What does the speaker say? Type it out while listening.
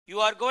You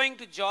are going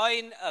to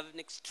join an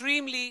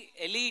extremely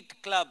elite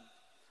club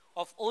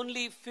of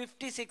only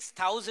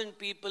 56,000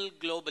 people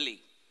globally,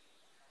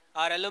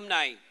 our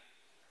alumni.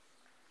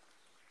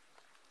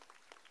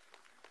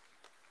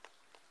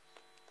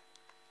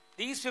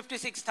 These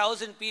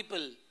 56,000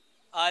 people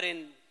are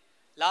in,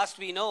 last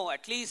we know,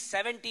 at least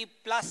 70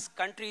 plus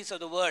countries of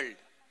the world.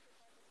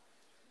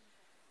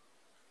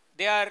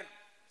 They are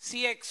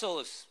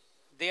CXOs,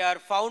 they are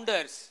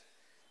founders,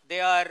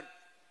 they are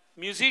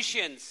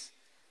musicians,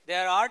 they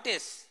are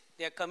artists,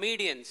 they are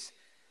comedians,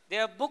 they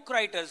are book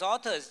writers,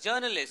 authors,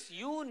 journalists.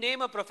 You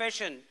name a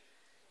profession,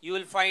 you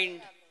will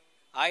find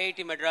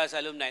IIT Madras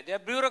alumni. They are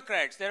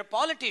bureaucrats, they are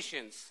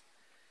politicians.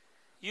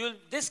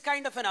 This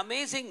kind of an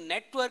amazing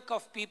network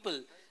of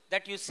people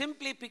that you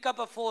simply pick up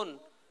a phone,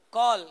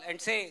 call and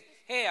say,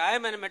 hey, I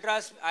am an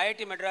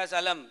IIT Madras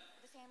alum.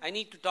 I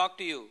need to talk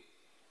to you.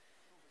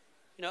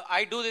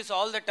 I do this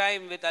all the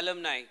time with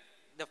alumni.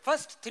 The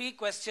first 3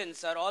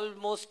 questions are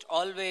almost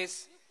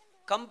always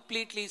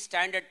completely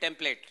standard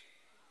template.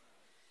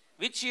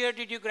 Which year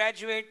did you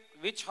graduate?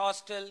 Which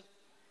hostel?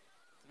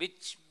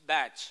 Which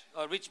batch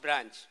or which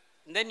branch?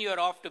 And then you are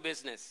off to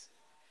business.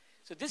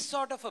 So this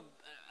sort of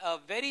a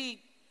very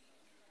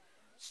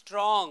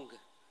strong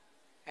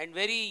and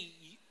very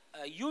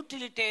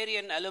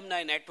utilitarian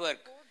alumni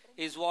network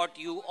is what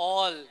you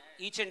all,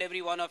 each and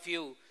every one of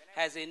you,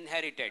 has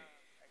inherited.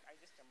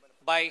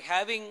 By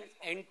having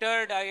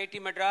entered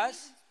IIT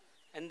Madras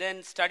and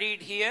then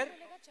studied here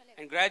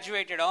and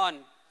graduated on,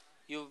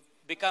 you've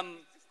become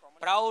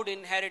proud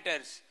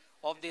inheritors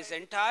of this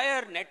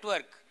entire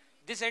network.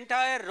 This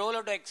entire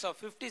Rolodex of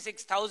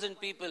 56,000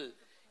 people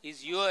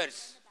is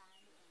yours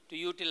to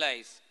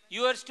utilize,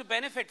 yours to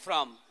benefit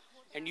from,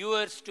 and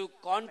yours to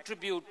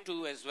contribute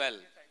to as well.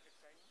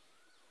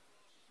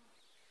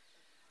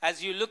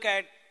 As you look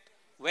at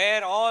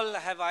where all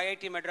have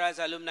IIT Madras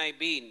alumni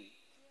been,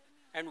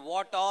 and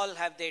what all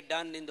have they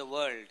done in the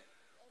world,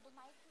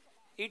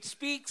 it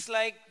speaks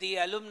like the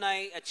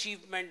alumni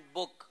achievement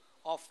book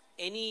of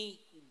any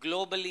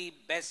globally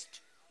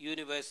best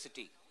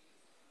university.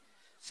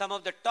 Some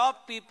of the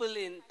top people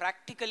in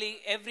practically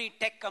every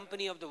tech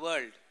company of the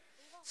world,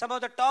 some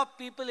of the top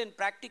people in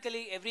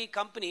practically every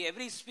company,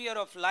 every sphere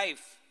of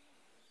life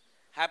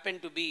happen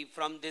to be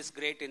from this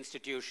great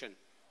institution.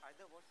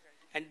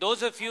 And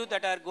those of you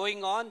that are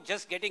going on,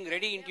 just getting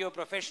ready into your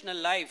professional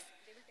life,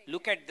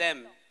 look at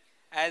them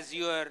as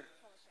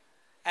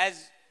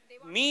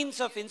means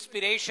of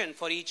inspiration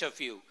for each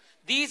of you.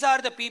 These are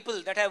the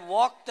people that have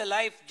walked the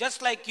life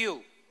just like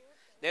you.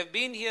 They've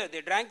been here,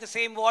 they drank the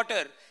same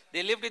water,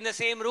 they lived in the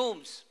same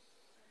rooms.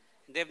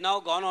 They've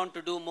now gone on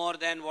to do more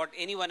than what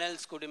anyone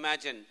else could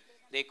imagine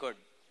they could.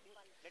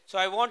 So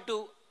I want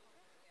to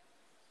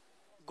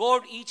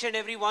goad each and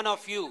every one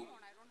of you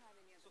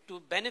to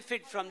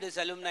benefit from this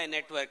alumni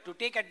network, to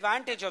take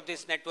advantage of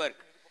this network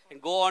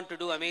and go on to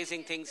do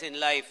amazing things in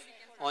life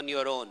on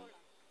your own.